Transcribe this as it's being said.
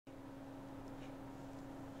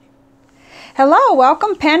Hello,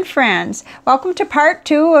 welcome pen friends. Welcome to part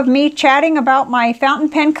 2 of me chatting about my fountain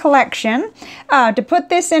pen collection. To put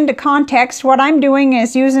this into context, what I'm doing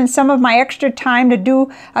is using some of my extra time to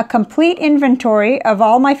do a complete inventory of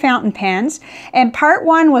all my fountain pens. And part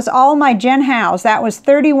 1 was all my Gen Hows. That was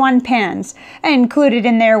 31 pens. And included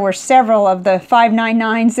in there were several of the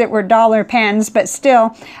 599s that were dollar pens, but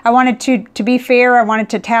still, I wanted to be fair. I wanted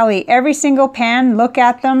to tally every single pen, look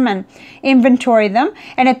at them, and inventory them.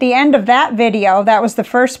 And at the end of that video, that was the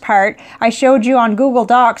first part, I showed you on Google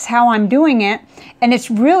Docs how I'm doing it, and it's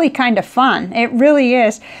really kind of fun. It really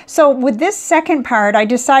is. So with this second part, I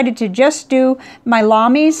decided to just do my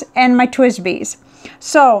Lamys and my TWSBIs.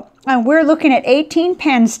 So we're looking at 18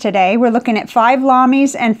 pens today. We're looking at 5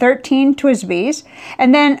 Lamys and 13 TWSBIs.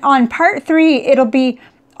 And then on part 3, it'll be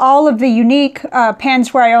all of the unique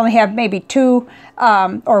pens where I only have maybe 2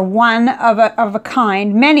 or 1 of a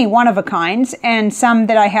kind, many one-of-a-kinds, and some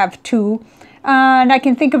that I have 2. And I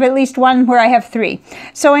can think of at least 1 where I have 3.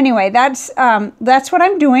 So anyway, that's what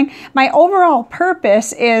I'm doing. My overall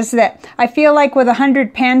purpose is that I feel like with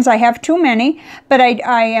 100 pens I have too many, but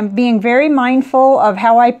I am being very mindful of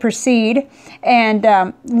how I proceed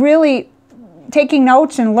and really taking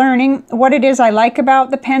notes and learning what it is I like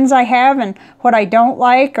about the pens I have and what I don't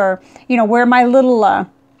like, or where my little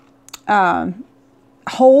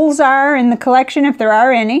holes are in the collection, if there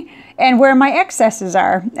are any, and where my excesses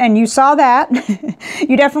are. And you saw that.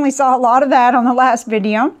 You definitely saw a lot of that on the last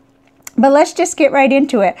video. But let's just get right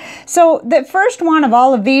into it. So the first one of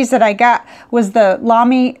all of these that I got was the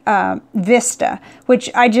Lamy Vista, which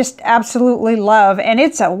I just absolutely love, and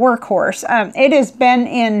it's a workhorse. It has been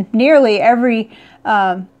in nearly every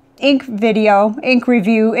ink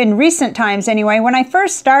review in recent times anyway. When I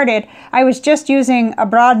first started, I was just using a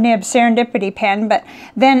broad nib Serendipity pen, but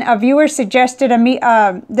then a viewer suggested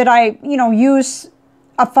that I use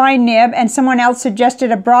a fine nib, and someone else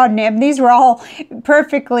suggested a broad nib. These were all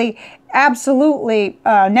perfectly, absolutely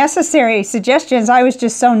necessary suggestions. I was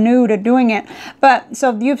just so new to doing it. But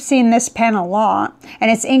so you've seen this pen a lot,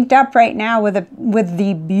 and it's inked up right now with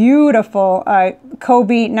the beautiful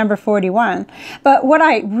Kobe number 41. But what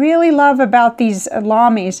I really love about these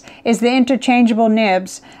Lamys is the interchangeable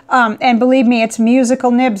nibs. And believe me, it's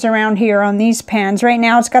musical nibs around here on these pens. Right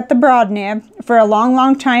now it's got the broad nib. For a long,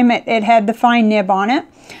 long time it had the fine nib on it.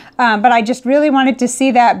 But I just really wanted to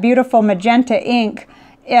see that beautiful magenta ink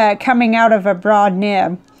coming out of a broad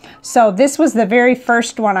nib. So this was the very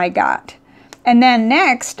first one I got. And then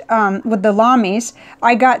next, with the Lamys,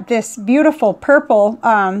 I got this beautiful purple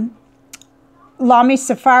Lamy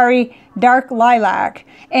Sapphire Dark Lilac.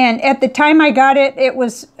 And at the time I got it,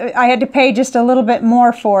 I had to pay just a little bit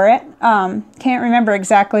more for it. Can't remember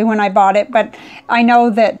exactly when I bought it, but I know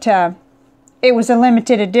that it was a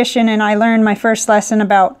limited edition, and I learned my first lesson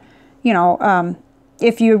about,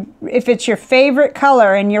 if it's your favorite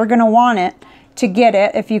color and you're going to want it, to get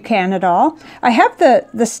it if you can at all. I have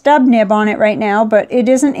the stub nib on it right now, but it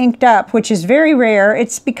isn't inked up, which is very rare.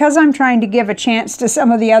 It's because I'm trying to give a chance to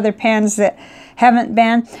some of the other pens that haven't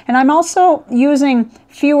been. And I'm also using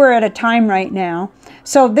fewer at a time right now.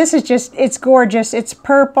 So this is just, it's gorgeous. It's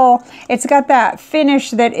purple. It's got that finish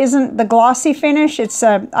that isn't the glossy finish. It's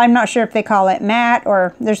I'm not sure if they call it matte,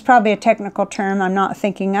 or there's probably a technical term I'm not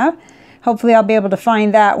thinking of. Hopefully I'll be able to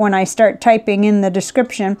find that when I start typing in the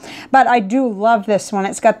description. But I do love this one.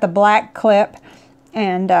 It's got the black clip,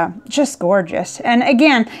 and just gorgeous. And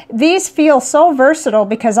again, these feel so versatile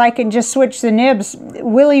because I can just switch the nibs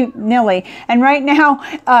willy-nilly. And right now,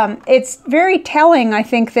 it's very telling, I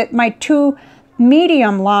think, that my 2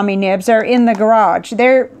 medium Lamy nibs are in the garage.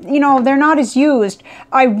 They're not as used.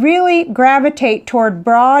 I really gravitate toward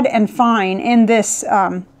broad and fine in this,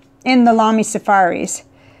 in the Lamy Sapphires.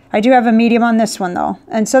 I do have a medium on this one though.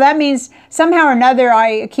 And so that means somehow or another I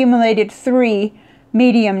accumulated 3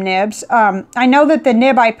 medium nibs. I know that the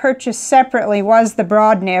nib I purchased separately was the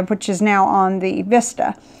broad nib, which is now on the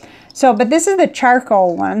Vista. So, but this is the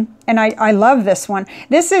charcoal one, and I love this one.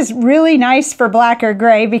 This is really nice for black or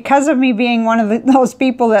gray because of me being one of those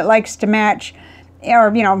people that likes to match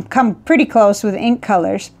or, come pretty close with ink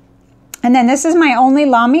colors. And then this is my only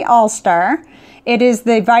Lamy All-Star. It is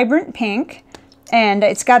the vibrant pink. And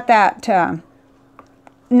it's got that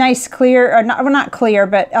nice clear, or not, well, not clear,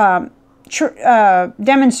 but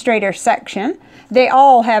demonstrator section. They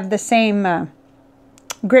all have the same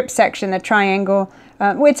grip section, the triangle.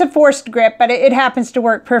 It's a forced grip, but it happens to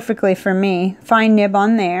work perfectly for me. Fine nib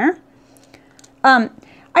on there. I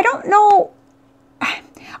don't know.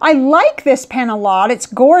 I like this pen a lot. It's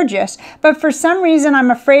gorgeous, but for some reason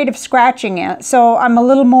I'm afraid of scratching it. So I'm a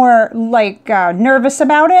little more like nervous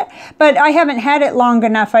about it, but I haven't had it long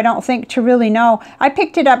enough, I don't think, to really know. I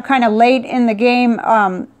picked it up kind of late in the game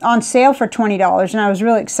on sale for $20, and I was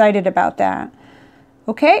really excited about that.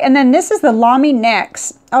 Okay, and then this is the Lamy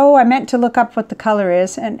NEXX. Oh, I meant to look up what the color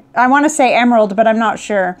is, and I want to say emerald, but I'm not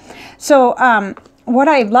sure. So what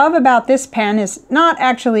I love about this pen is not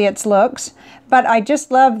actually its looks, but I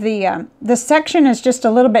just love the section is just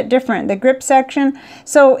a little bit different, the grip section.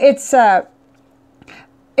 So it's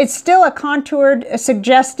still a contoured,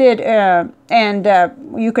 suggested, and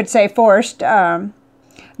you could say forced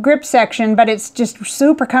grip section, but it's just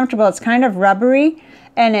super comfortable. It's kind of rubbery,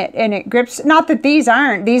 and it grips. Not that these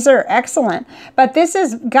aren't; these are excellent, but this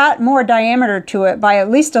has got more diameter to it by at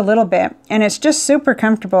least a little bit, and it's just super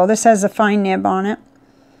comfortable. This has a fine nib on it.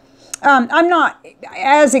 I'm not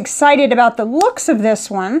as excited about the looks of this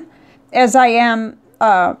one as I am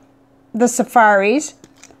the Sapphire's.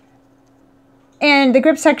 And the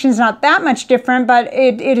grip section is not that much different, but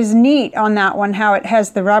it is neat on that one, how it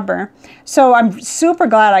has the rubber. So I'm super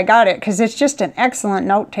glad I got it, because it's just an excellent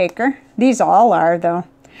note taker. These all are, though.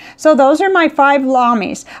 So those are my 5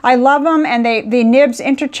 Lamys. I love them, and the nibs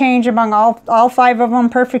interchange among all 5 of them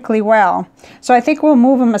perfectly well. So I think we'll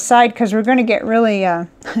move them aside, because we're going to get really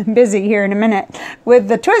busy here in a minute with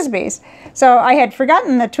the TWSBIs. So I had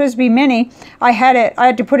forgotten the TWSBI Mini. I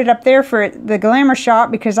had to put it up there for the glamour shot,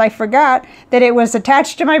 because I forgot that it was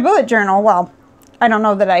attached to my bullet journal. Well, I don't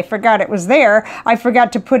know that I forgot it was there. I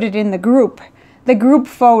forgot to put it in the group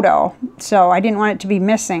photo. So I didn't want it to be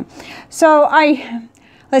missing. So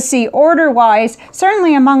let's see, order-wise,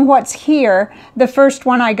 certainly among what's here, the first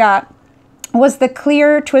one I got was the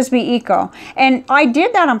clear TWSBI Eco. And I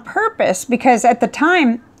did that on purpose, because at the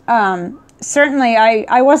time, certainly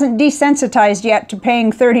I wasn't desensitized yet to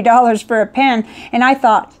paying $30 for a pen, and I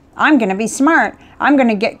thought, I'm going to be smart. I'm going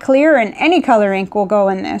to get clear, and any color ink will go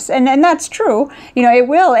in this. And that's true. You know, it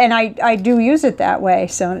will, and I do use it that way,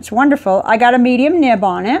 so it's wonderful. I got a medium nib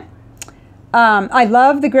on it. I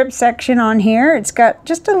love the grip section on here. It's got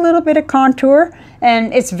just a little bit of contour,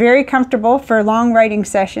 and it's very comfortable for long writing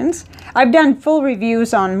sessions. I've done full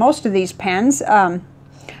reviews on most of these pens.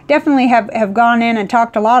 Definitely have gone in and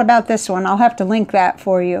talked a lot about this one. I'll have to link that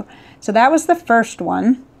for you. So that was the first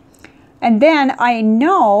one. And then I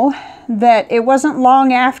know that it wasn't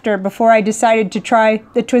long after before I decided to try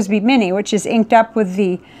the TWSBI Mini, which is inked up with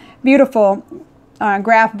the beautiful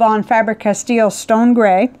Graf von Faber-Castell Stone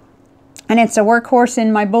Gray. And it's a workhorse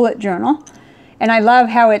in my bullet journal. And I love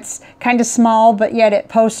how it's kind of small, but yet it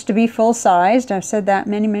posts to be full-sized. I've said that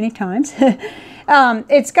many, many times.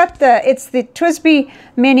 It's the TWSBI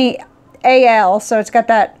Mini AL, so it's got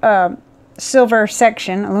that silver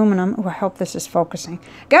section, aluminum. Oh, I hope this is focusing.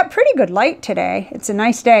 Got pretty good light today. It's a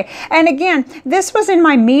nice day. And again, this was in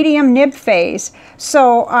my medium nib phase.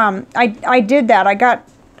 So I did that.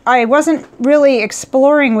 I wasn't really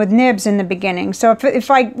exploring with nibs in the beginning. So if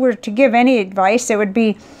I were to give any advice, it would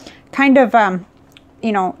be kind of,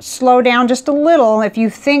 you know, slow down just a little. If you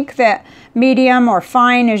think that medium or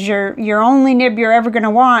fine is your only nib you're ever going to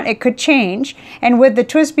want, it could change. And with the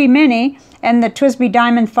TWSBI Mini and the TWSBI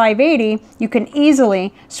Diamond 580, you can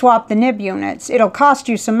easily swap the nib units. It'll cost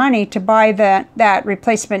you some money to buy that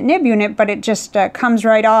replacement nib unit, but it just comes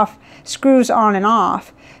right off, screws on and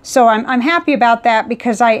off. So I'm happy about that,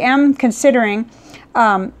 because I am considering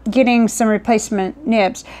getting some replacement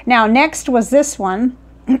nibs. Now, next was this one.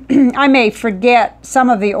 I may forget some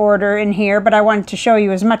of the order in here, but I wanted to show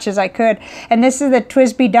you as much as I could. And this is the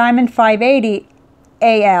TWSBI Diamond 580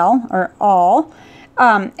 AL, or all.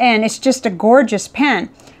 And it's just a gorgeous pen.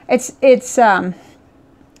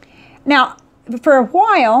 Now, for a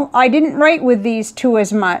while, I didn't write with these two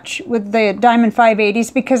as much, with the Diamond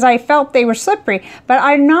 580s, because I felt they were slippery, but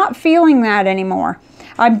I'm not feeling that anymore.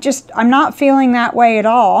 I'm not feeling that way at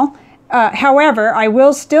all. However, I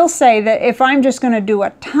will still say that if I'm just going to do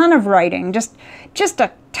a ton of writing, just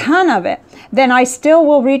a ton of it, then I still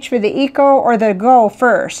will reach for the Eco or the Go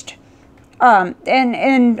first.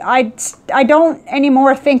 And I don't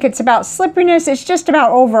anymore think it's about slipperiness, it's just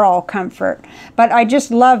about overall comfort. But I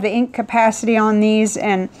just love the ink capacity on these,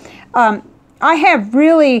 and I have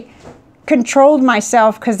really controlled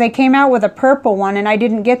myself, because they came out with a purple one and I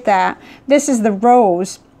didn't get that. This is the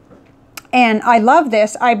rose. And I love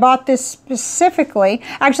this. I bought this specifically.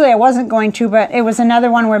 Actually, I wasn't going to, but it was another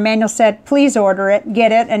one where Manuel said, please order it,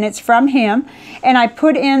 get it, and it's from him. And I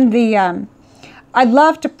put in the... I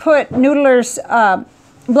love to put Noodler's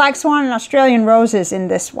Black Swan and Australian Roses in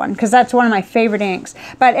this one, because that's one of my favorite inks.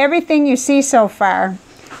 But everything you see so far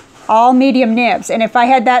all medium nibs. And if I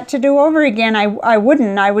had that to do over again, I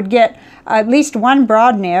wouldn't. I would get at least one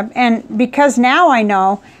broad nib. And because now I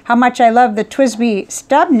know how much I love the TWSBI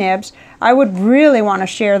stub nibs, I would really want to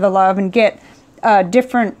share the love and get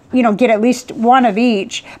different, you know, get at least one of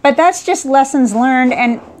each. But that's just lessons learned.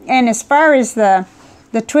 And as far as the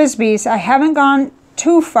TWSBIs, I haven't gone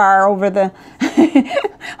too far over the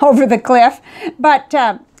over the cliff. But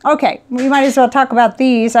okay, we might as well talk about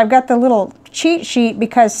these. I've got the little cheat sheet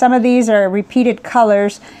because some of these are repeated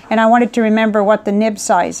colors and I wanted to remember what the nib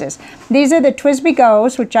size is. These are the TWSBI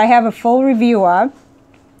Go's, which I have a full review of.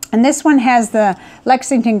 And this one has the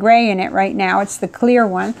Lexington gray in it right now. It's the clear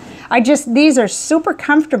one. These are super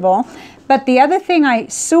comfortable. But the other thing I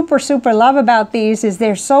super love about these is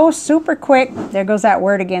they're so super quick. There goes that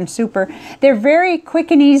word again, super. They're very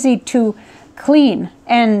quick and easy to clean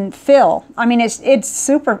and fill. I mean,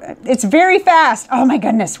 it's very fast. Oh my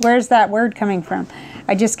goodness, where's that word coming from?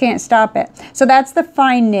 I just can't stop it. So that's the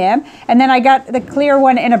fine nib. And then I got the clear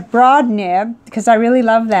one in a broad nib because I really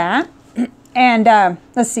love that. And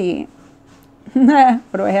let's see,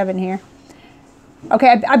 what do I have in here?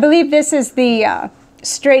 Okay, I believe this is the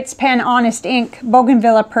Straits Pen Honest Ink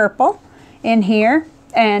Bougainvillea Purple in here.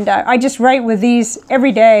 And I just write with these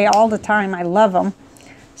every day, all the time. I love them.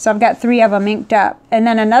 So I've got 3 of them inked up. And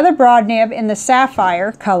then another broad nib in the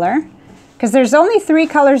Sapphire color, because there's only 3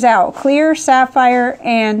 colors out, clear, Sapphire,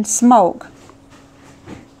 and smoke.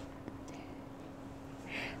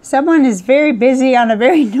 Someone is very busy on a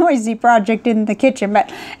very noisy project in the kitchen.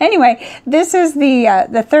 But anyway, this is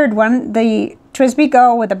the third one, the TWSBI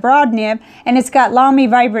Go with a broad nib, and it's got Lamy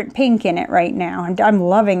Vibrant Pink in it right now, and I'm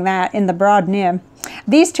loving that in the broad nib.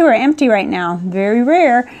 These 2 are empty right now, very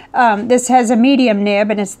rare. This has a medium nib,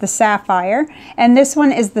 and it's the Sapphire, and this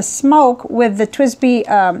one is the Smoke with the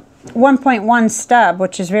TWSBI 1.1 stub,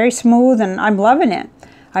 which is very smooth, and I'm loving it.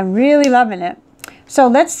 I'm really loving it. So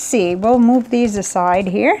let's see, we'll move these aside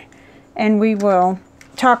here, and we will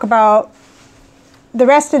talk about the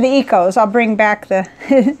rest of the ecos. I'll bring back the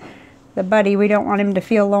the buddy. We don't want him to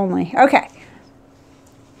feel lonely. Okay.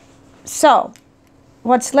 So,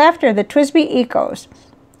 what's left are the TWSBI Ecos.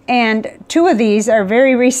 And 2 of these are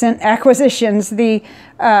very recent acquisitions. The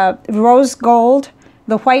rose gold,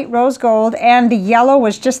 the white rose gold, and the yellow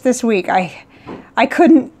was just this week. I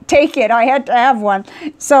couldn't take it. I had to have one.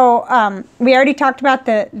 So we already talked about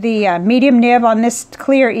the medium nib on this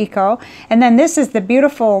clear eco. And then this is the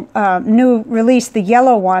beautiful new release, the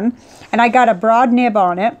yellow one. And I got a broad nib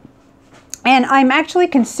on it. And I'm actually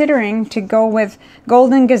considering to go with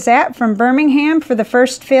Golden Gazette from Birmingham for the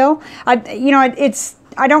first fill. You know,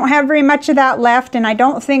 I don't have very much of that left, and I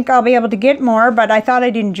don't think I'll be able to get more, but I thought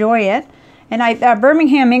I'd enjoy it. And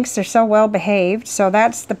Birmingham inks are so well behaved, so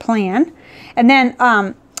that's the plan. And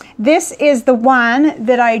then this is the one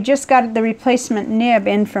that I just got the replacement nib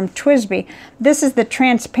in from TWSBI. This is the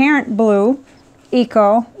transparent blue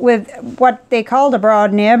eco with what they called a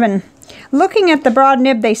broad nib, and looking at the broad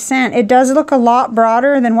nib they sent, it does look a lot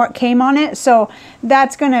broader than what came on it, so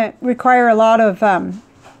that's going to require a lot of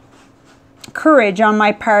courage on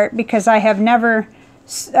my part, because I have never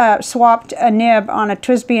swapped a nib on a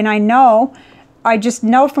TWSBI, and I just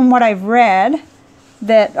know from what I've read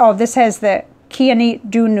that, oh, this has the Kianit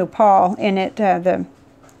du Nupal in it, the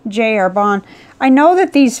J. Arbonne. I know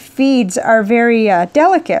that these feeds are very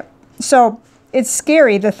delicate, so it's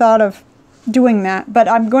scary, the thought of doing that, but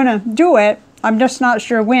I'm going to do it. I'm just not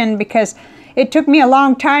sure when, because it took me a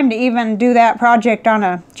long time to even do that project on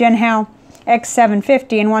a Genhao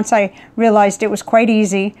X750, and once I realized it was quite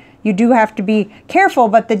easy. You do have to be careful,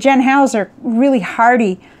 but the Genhaos are really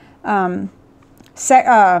hardy. What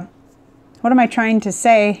am I trying to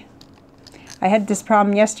say? I had this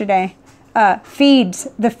problem yesterday. Feeds.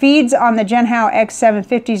 The feeds on the Genhao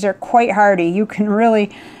X750s are quite hardy. You can really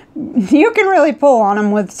pull on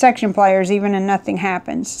them with section pliers even and nothing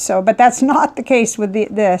happens. So, but that's not the case with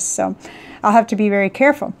this, so I'll have to be very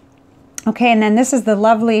careful. Okay, and then this is the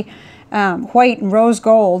lovely white and rose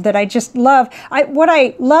gold that I just love. What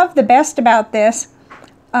I love the best about this,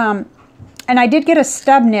 and I did get a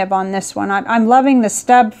stub nib on this one. I'm loving the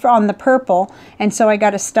stub on the purple, and so I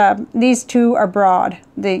got a stub. These 2 are broad,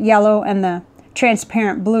 the yellow and the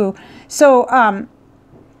transparent blue. So,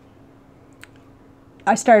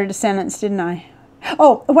 I started a sentence, didn't I?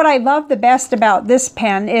 Oh, what I love the best about this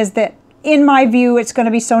pen is that, in my view, it's going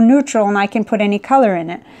to be so neutral and I can put any color in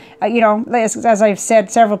it. You know, as I've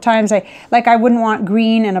said several times, I wouldn't want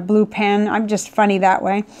green in a blue pen. I'm just funny that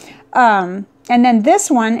way. And then this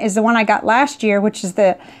one is the one I got last year, which is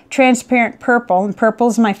the transparent purple. And purple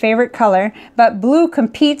is my favorite color, but blue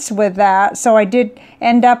competes with that. So I did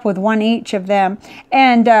end up with one each of them.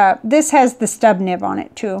 And this has the stub nib on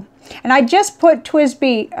it too. And I just put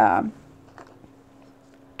TWSBI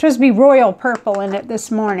Royal Purple in it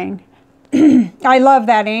this morning. I love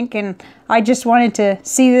that ink, and I just wanted to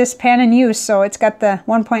see this pen in use, so it's got the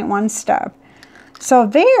 1.1 stub. So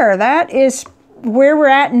there, that is where we're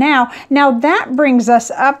at now. Now that brings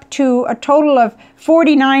us up to a total of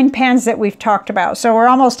 49 pens that we've talked about. So we're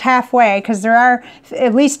almost halfway, because there are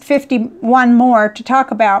at least 51 more to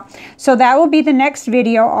talk about. So that will be the next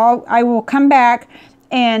video. I will come back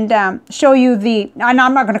and show you the, and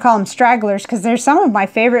I'm not going to call them stragglers because there's some of my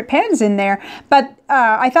favorite pens in there, but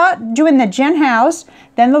I thought doing the Gen House,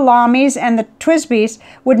 then the Lamys and the TWSBIs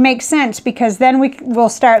would make sense, because then we will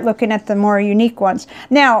start looking at the more unique ones.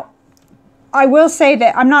 Now, I will say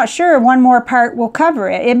that I'm not sure one more part will cover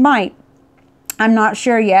it. It might. I'm not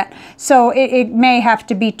sure yet. So it may have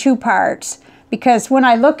to be 2 parts. Because when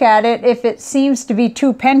I look at it, if it seems to be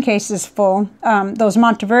 2 pen cases full, those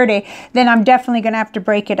Monteverde, then I'm definitely going to have to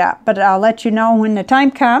break it up. But I'll let you know when the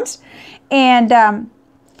time comes. And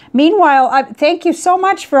meanwhile, thank you so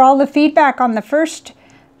much for all the feedback on the first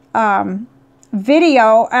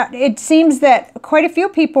video. It seems that quite a few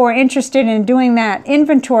people are interested in doing that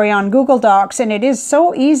inventory on Google Docs, and it is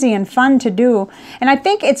so easy and fun to do. And I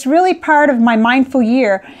think it's really part of my mindful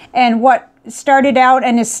year, and what started out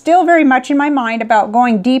and is still very much in my mind about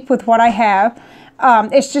going deep with what I have.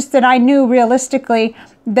 It's just that I knew realistically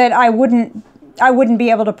that I wouldn't be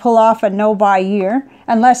able to pull off a no-buy year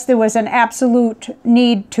unless there was an absolute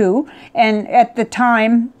need to, and at the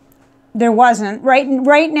time there wasn't.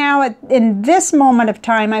 Right now, in this moment of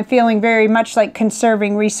time, I'm feeling very much like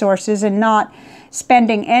conserving resources and not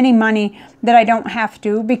spending any money that I don't have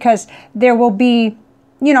to, because there will be,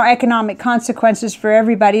 you know, economic consequences for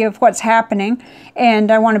everybody of what's happening,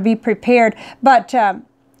 and I want to be prepared. But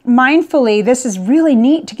mindfully, this is really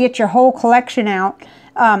neat to get your whole collection out.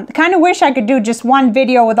 Kind of wish I could do just one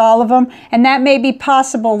video with all of them, and that may be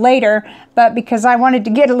possible later, but because I wanted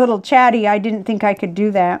to get a little chatty, I didn't think I could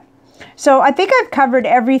do that. So I think I've covered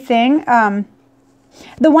everything.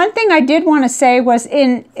 The one thing I did want to say was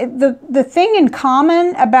the thing in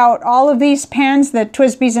common about all of these pens, the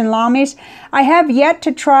TWSBIs and Lamys, I have yet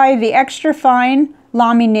to try the extra fine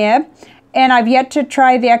Lamy nib, and I've yet to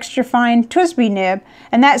try the extra fine TWSBI nib.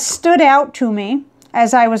 And that stood out to me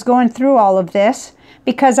as I was going through all of this,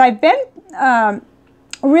 because I've been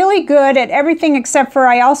really good at everything except for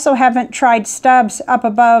I also haven't tried stubs up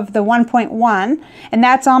above the 1.1, and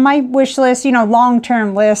that's on my wish list, you know,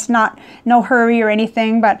 long-term list, no hurry or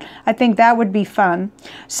anything, but I think that would be fun.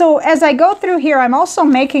 So as I go through here, I'm also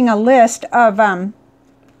making a list of, I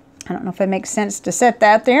don't know if it makes sense to set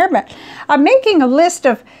that there, but I'm making a list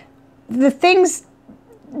of the things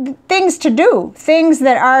to do, things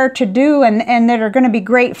that are to do and that are going to be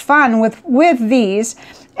great fun with these.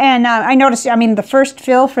 And I noticed, I mean, the first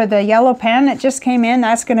fill for the yellow pen that just came in,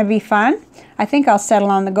 that's going to be fun. I think I'll settle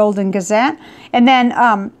on the Golden Gazette. And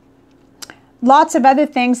then lots of other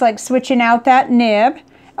things like switching out that nib,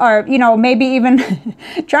 or, you know, maybe even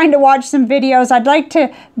trying to watch some videos. I'd like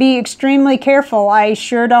to be extremely careful. I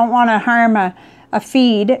sure don't want to harm a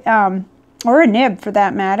feed, or a nib for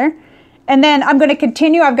that matter. And then I'm going to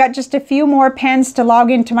continue. I've got just a few more pens to log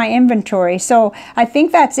into my inventory. So I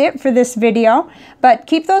think that's it for this video. But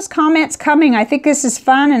keep those comments coming. I think this is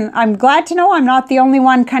fun, and I'm glad to know I'm not the only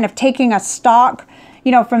one kind of taking a stock,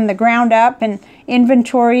 you know, from the ground up and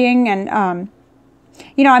inventorying. And,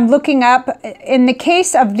 you know, I'm looking up. In the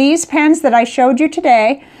case of these pens that I showed you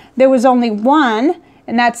today, there was only one,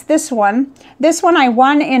 and that's this one. This one I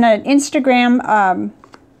won in an Instagram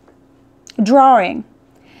drawing.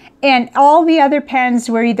 And all the other pens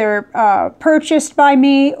were either purchased by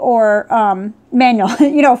me or manual,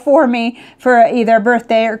 you know, for me for either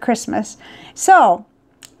birthday or Christmas. So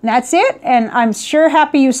that's it. And I'm sure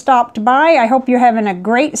happy you stopped by. I hope you're having a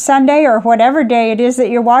great Sunday or whatever day it is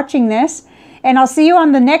that you're watching this. And I'll see you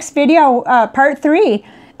on the next video, part 3.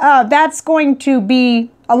 That's going to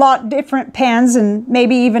be a lot different pens, and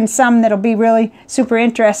maybe even some that'll be really super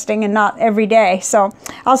interesting and not every day. So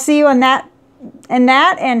I'll see you on that. And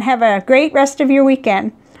have a great rest of your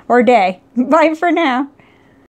weekend or day. Bye for now.